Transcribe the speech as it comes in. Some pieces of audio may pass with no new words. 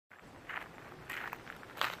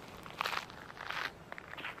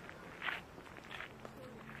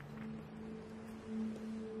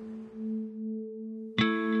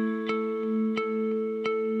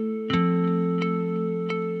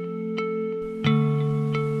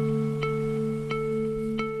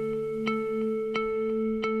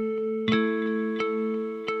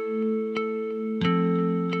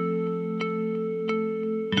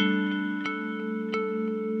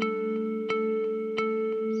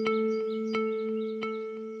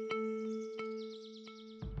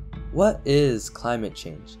What is climate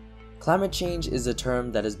change? Climate change is a term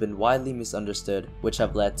that has been widely misunderstood, which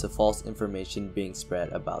have led to false information being spread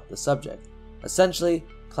about the subject. Essentially,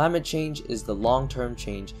 climate change is the long-term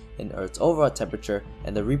change in Earth's overall temperature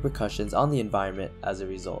and the repercussions on the environment as a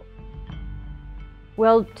result.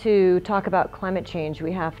 Well, to talk about climate change,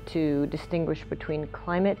 we have to distinguish between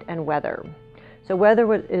climate and weather. So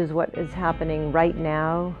weather is what is happening right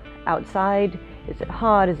now outside. Is it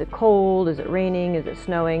hot? Is it cold? Is it raining? Is it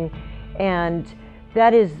snowing? And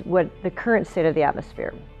that is what the current state of the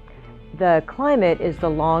atmosphere. The climate is the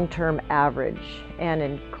long-term average. And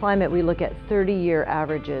in climate, we look at 30-year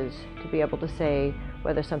averages to be able to say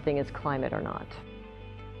whether something is climate or not.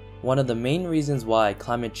 One of the main reasons why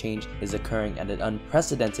climate change is occurring at an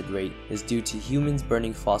unprecedented rate is due to humans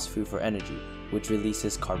burning fossil fuel for energy, which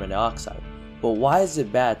releases carbon dioxide. But why is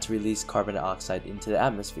it bad to release carbon dioxide into the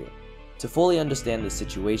atmosphere? To fully understand the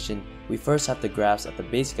situation, we first have to grasp at the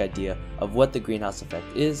basic idea of what the greenhouse effect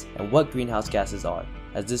is and what greenhouse gases are,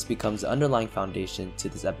 as this becomes the underlying foundation to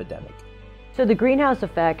this epidemic. So the greenhouse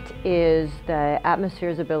effect is the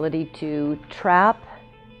atmosphere's ability to trap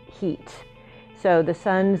heat. So the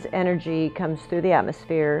sun's energy comes through the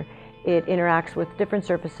atmosphere, it interacts with different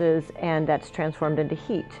surfaces, and that's transformed into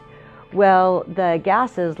heat. Well, the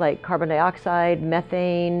gases like carbon dioxide,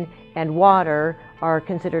 methane, and water are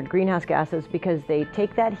considered greenhouse gases because they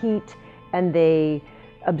take that heat and they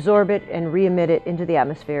absorb it and re-emit it into the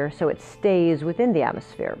atmosphere, so it stays within the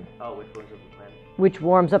atmosphere. Oh, which warms up the planet. Which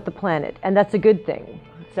warms up the planet, and that's a good thing.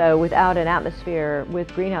 So without an atmosphere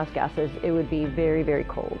with greenhouse gases, it would be very, very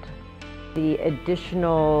cold. The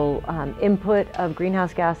additional input of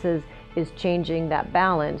greenhouse gases is changing that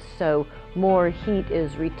balance, so more heat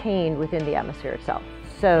is retained within the atmosphere itself.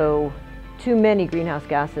 So too many greenhouse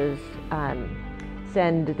gases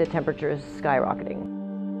send the temperatures skyrocketing.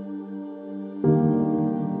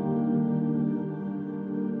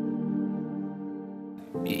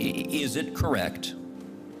 Is it correct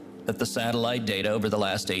that the satellite data over the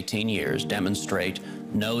last 18 years demonstrate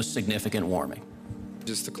no significant warming?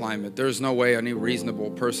 Just the climate. There's no way any reasonable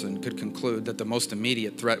person could conclude that the most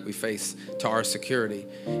immediate threat we face to our security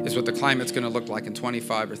is what the climate's going to look like in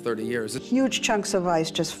 25 or 30 years. Huge chunks of ice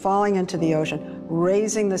just falling into the ocean,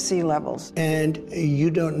 raising the sea levels. And you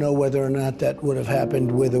don't know whether or not that would have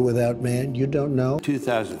happened with or without man. You don't know.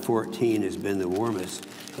 2014 has been the warmest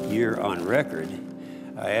year on record.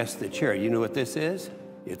 I asked the chair, you know what this is?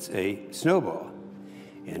 It's a snowball.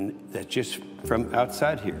 And that's just from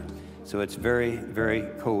outside here. So it's very, very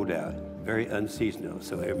cold out, very unseasonal.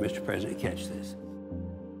 So Mr. President, catch this.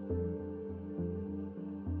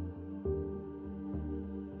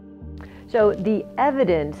 So the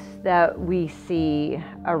evidence that we see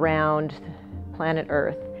around planet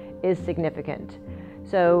Earth is significant.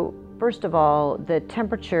 So first of all, the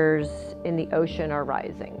temperatures in the ocean are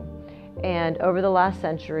rising. And over the last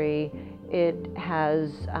century, it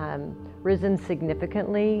has risen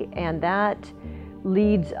significantly, and that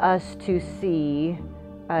leads us to see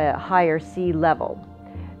a higher sea level.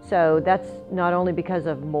 So that's not only because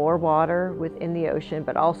of more water within the ocean,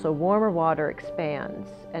 but also warmer water expands.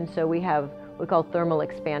 And so we have what we call thermal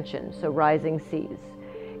expansion, so rising seas.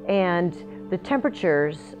 And the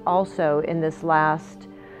temperatures also in this last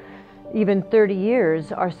even 30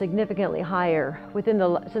 years are significantly higher.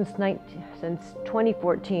 Since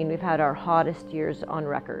 2014, we've had our hottest years on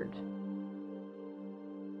record.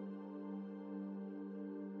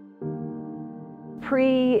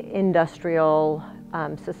 Pre-industrial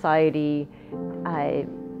society,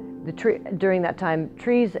 during that time,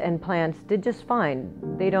 trees and plants did just fine.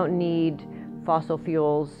 They don't need fossil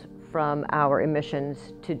fuels from our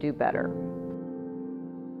emissions to do better.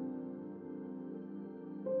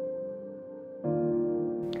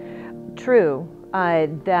 True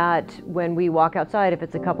that when we walk outside, if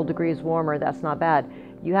it's a couple degrees warmer, that's not bad.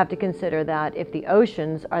 You have to consider that if the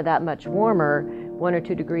oceans are that much warmer, 1 or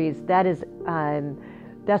 2 degrees, that's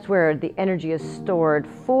where the energy is stored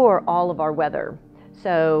for all of our weather.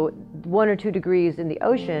 So 1 or 2 degrees in the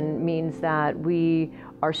ocean means that we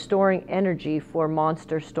are storing energy for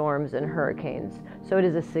monster storms and hurricanes. So it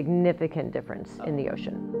is a significant difference in the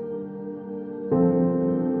ocean.